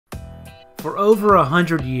For over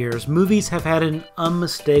 100 years, movies have had an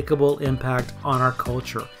unmistakable impact on our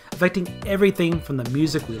culture, affecting everything from the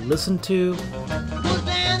music we listen to,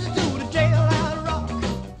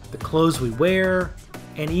 the clothes we wear,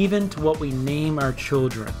 and even to what we name our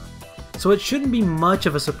children. So it shouldn't be much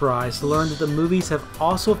of a surprise to learn that the movies have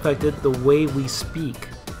also affected the way we speak.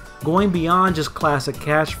 Going beyond just classic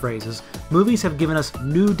catchphrases, movies have given us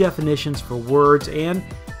new definitions for words and,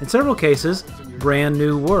 in several cases, brand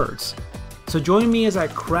new words. So join me as I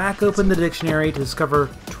crack open the dictionary to discover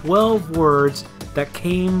 12 words that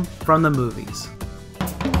came from the movies.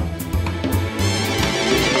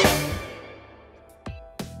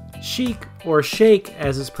 Sheikh, or sheikh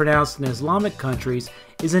as it's pronounced in Islamic countries,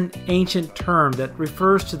 is an ancient term that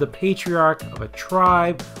refers to the patriarch of a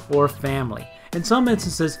tribe or family. In some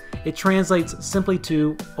instances, it translates simply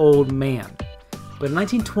to old man. But in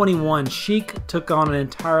 1921, sheikh took on an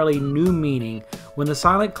entirely new meaning when the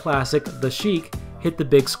silent classic The Sheikh hit the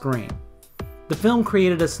big screen. The film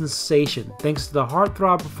created a sensation thanks to the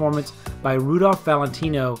heartthrob performance by Rudolph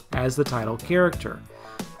Valentino as the title character.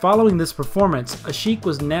 Following this performance, a sheikh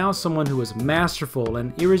was now someone who was masterful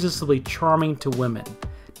and irresistibly charming to women.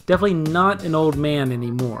 Definitely not an old man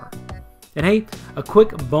anymore. And hey, a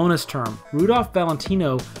quick bonus term, Rudolph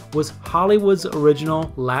Valentino was Hollywood's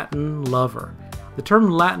original Latin lover. The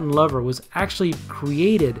term Latin lover was actually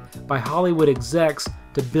created by Hollywood execs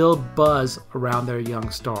to build buzz around their young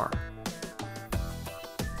star.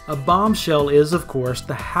 A bombshell is, of course,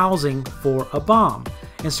 the housing for a bomb.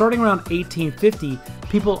 And starting around 1850,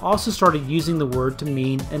 people also started using the word to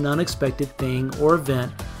mean an unexpected thing or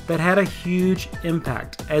event that had a huge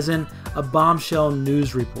impact, as in a bombshell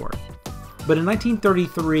news report. But in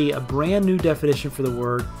 1933, a brand new definition for the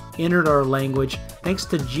word entered our language thanks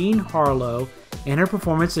to Jean Harlow and her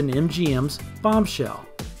performance in MGM's Bombshell.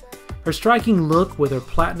 Her striking look with her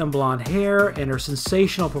platinum blonde hair and her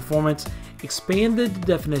sensational performance expanded the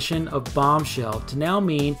definition of bombshell to now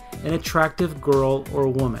mean an attractive girl or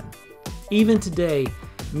woman. Even today,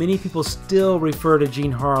 many people still refer to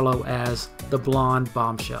Jean Harlow as the blonde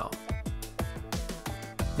bombshell.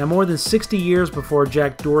 Now, more than 60 years before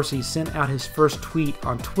Jack Dorsey sent out his first tweet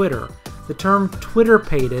on Twitter, the term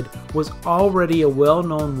Twitter-pated was already a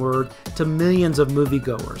well-known word to millions of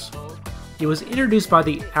moviegoers. It was introduced by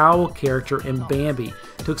the owl character in Bambi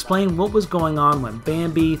to explain what was going on when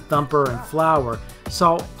Bambi, Thumper, and Flower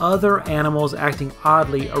saw other animals acting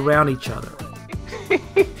oddly around each other.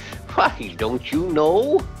 Why, don't you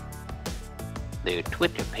know? They're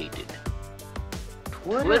Twitter-pated.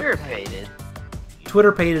 Twitter-pated?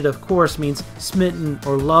 Twitter-pated, of course, means smitten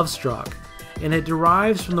or love-struck, and it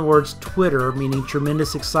derives from the words Twitter, meaning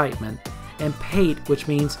tremendous excitement, and pate, which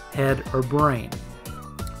means head or brain.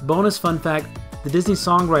 Bonus fun fact, the Disney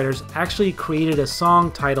songwriters actually created a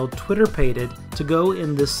song titled Twitter-pated to go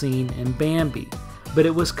in this scene in Bambi, but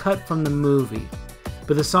it was cut from the movie.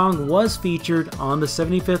 But the song was featured on the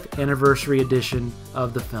 75th anniversary edition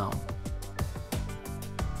of the film.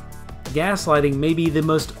 Gaslighting may be the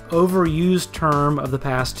most overused term of the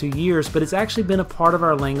past 2 years, but it's actually been a part of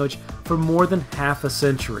our language for more than half a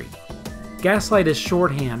century. Gaslight is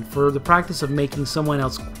shorthand for the practice of making someone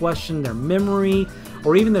else question their memory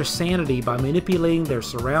or even their sanity by manipulating their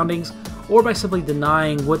surroundings or by simply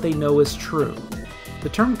denying what they know is true. The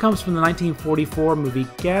term comes from the 1944 movie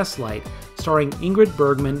Gaslight, starring Ingrid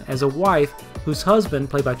Bergman as a wife whose husband,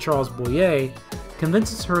 played by Charles Boyer,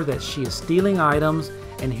 convinces her that she is stealing items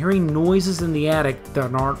and hearing noises in the attic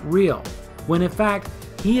that aren't real, when in fact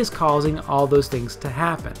he is causing all those things to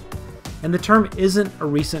happen. And the term isn't a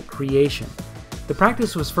recent creation. The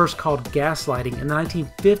practice was first called gaslighting in the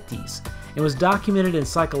 1950s and was documented in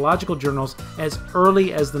psychological journals as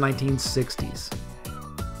early as the 1960s.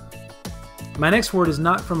 My next word is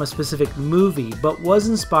not from a specific movie, but was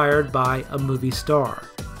inspired by a movie star.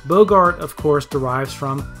 Bogart, of course, derives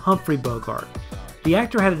from Humphrey Bogart. The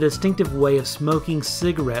actor had a distinctive way of smoking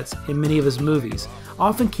cigarettes in many of his movies,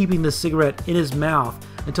 often keeping the cigarette in his mouth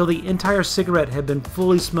until the entire cigarette had been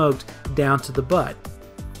fully smoked down to the butt.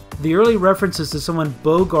 The early references to someone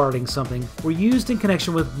bogarting something were used in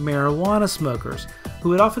connection with marijuana smokers,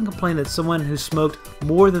 who had often complained that someone who smoked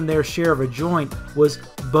more than their share of a joint was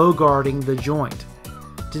bogarting the joint.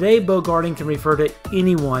 Today, bogarting can refer to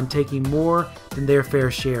anyone taking more than their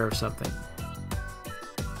fair share of something.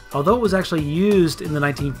 Although it was actually used in the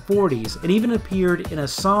 1940s and even appeared in a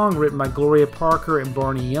song written by Gloria Parker and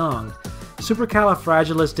Barney Young,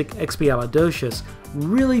 supercalifragilisticexpialidocious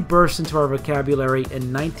really burst into our vocabulary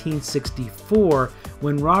in 1964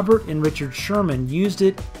 when Robert and Richard Sherman used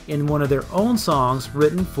it in one of their own songs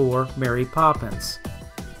written for Mary Poppins.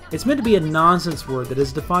 It's meant to be a nonsense word that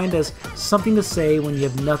is defined as something to say when you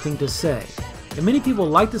have nothing to say. And many people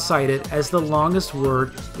like to cite it as the longest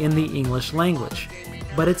word in the English language.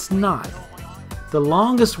 But it's not. The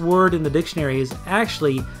longest word in the dictionary is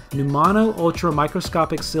actually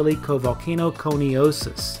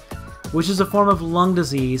pneumono-ultramicroscopic-silicovolcanoconiosis, which is a form of lung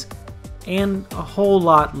disease and a whole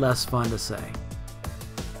lot less fun to say.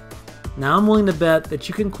 Now I'm willing to bet that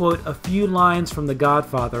you can quote a few lines from The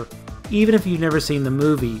Godfather even if you've never seen the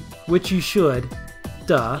movie, which you should,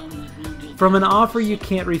 duh. From an offer you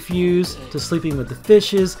can't refuse to sleeping with the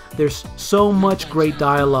fishes, there's so much great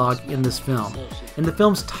dialogue in this film, and the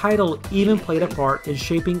film's title even played a part in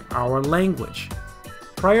shaping our language.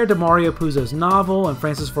 Prior to Mario Puzo's novel and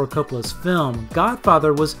Francis Ford Coppola's film,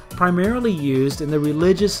 Godfather was primarily used in the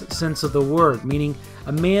religious sense of the word, meaning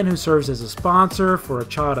a man who serves as a sponsor for a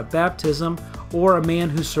child at baptism or a man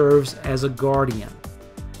who serves as a guardian.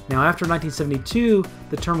 Now, after 1972,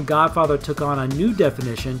 the term Godfather took on a new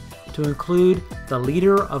definition to include the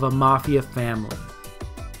leader of a mafia family.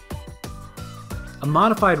 A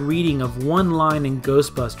modified reading of one line in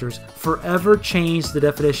Ghostbusters forever changed the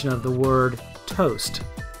definition of the word toast.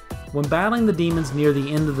 When battling the demons near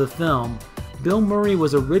the end of the film, Bill Murray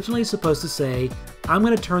was originally supposed to say, "I'm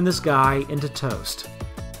going to turn this guy into toast."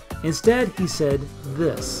 Instead, he said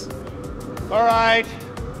this. All right,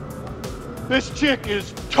 this chick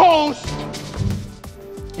is toast!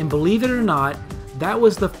 And believe it or not, that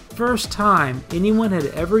was the first time anyone had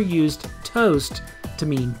ever used toast to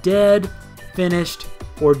mean dead, finished,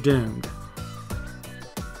 or doomed.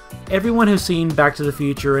 Everyone who's seen Back to the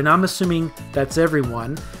Future, and I'm assuming that's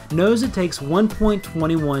everyone, knows it takes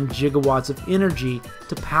 1.21 gigawatts of energy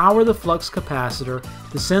to power the flux capacitor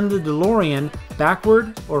to send the DeLorean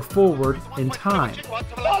backward or forward in time. 21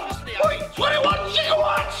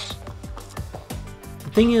 gigawatts!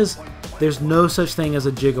 The thing is, there's no such thing as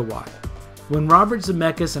a gigawatt. When Robert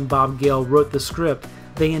Zemeckis and Bob Gale wrote the script,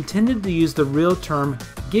 they intended to use the real term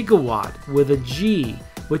gigawatt with a G,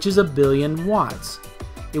 which is a billion watts.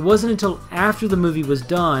 It wasn't until after the movie was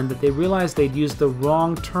done that they realized they'd used the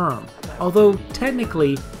wrong term, although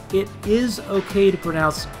technically it is okay to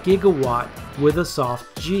pronounce gigawatt with a soft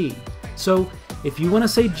G. So if you want to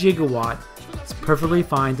say gigawatt, it's perfectly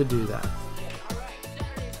fine to do that.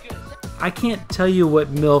 I can't tell you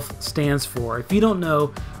what MILF stands for. If you don't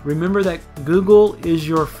know, remember that Google is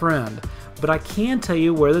your friend, but I can tell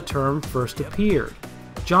you where the term first appeared.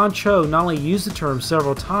 John Cho not only used the term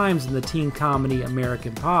several times in the teen comedy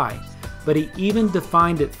American Pie, but he even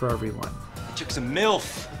defined it for everyone. The chick's a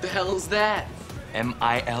MILF. The hell's that?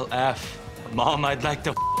 MILF. Mom, I'd like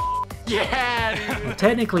to Yeah, dude. Now,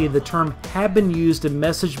 technically, the term had been used in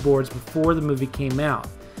message boards before the movie came out,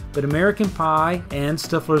 but American Pie and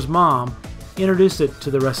Stifler's mom introduced it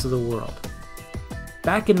to the rest of the world.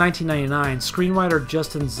 Back in 1999, screenwriter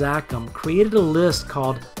Justin Zackham created a list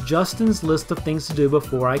called Justin's List of Things to Do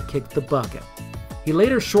Before I Kick the Bucket. He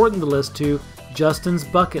later shortened the list to Justin's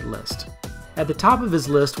Bucket List. At the top of his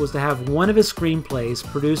list was to have one of his screenplays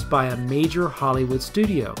produced by a major Hollywood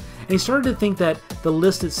studio, and he started to think that the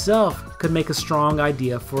list itself could make a strong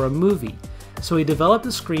idea for a movie. So he developed a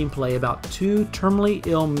screenplay about two terminally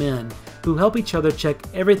ill men who help each other check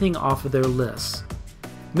everything off of their lists.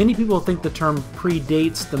 Many people think the term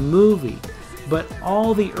predates the movie, but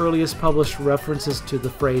all the earliest published references to the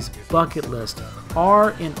phrase bucket list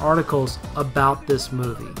are in articles about this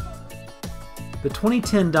movie. The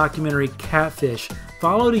 2010 documentary Catfish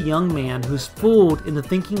followed a young man who's fooled into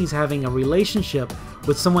thinking he's having a relationship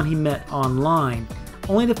with someone he met online,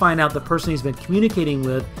 only to find out the person he's been communicating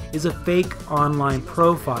with is a fake online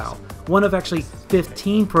profile, one of actually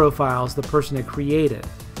 15 profiles the person had created.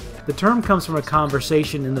 The term comes from a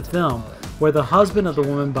conversation in the film where the husband of the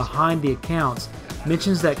woman behind the accounts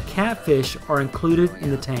mentions that catfish are included in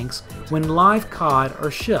the tanks when live cod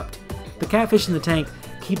are shipped. The catfish in the tank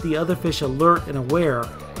keep the other fish alert and aware,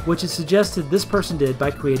 which is suggested this person did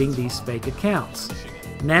by creating these fake accounts.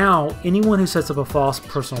 Now, anyone who sets up a false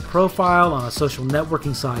personal profile on a social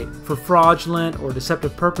networking site for fraudulent or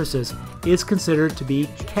deceptive purposes is considered to be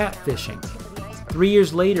catfishing. 3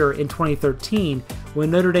 years later, in 2013,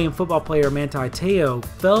 when Notre Dame football player Manti Te'o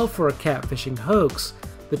fell for a catfishing hoax,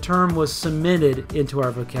 the term was cemented into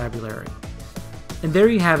our vocabulary. And there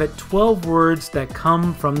you have it, 12 words that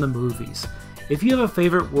come from the movies. If you have a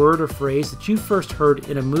favorite word or phrase that you first heard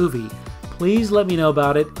in a movie, please let me know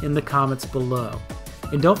about it in the comments below.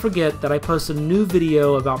 And don't forget that I post a new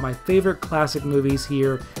video about my favorite classic movies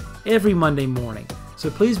here every Monday morning. So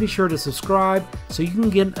please be sure to subscribe so you can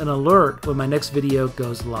get an alert when my next video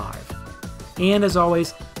goes live. And as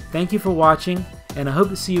always, thank you for watching, and I hope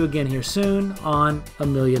to see you again here soon on A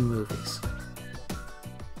Million Movies.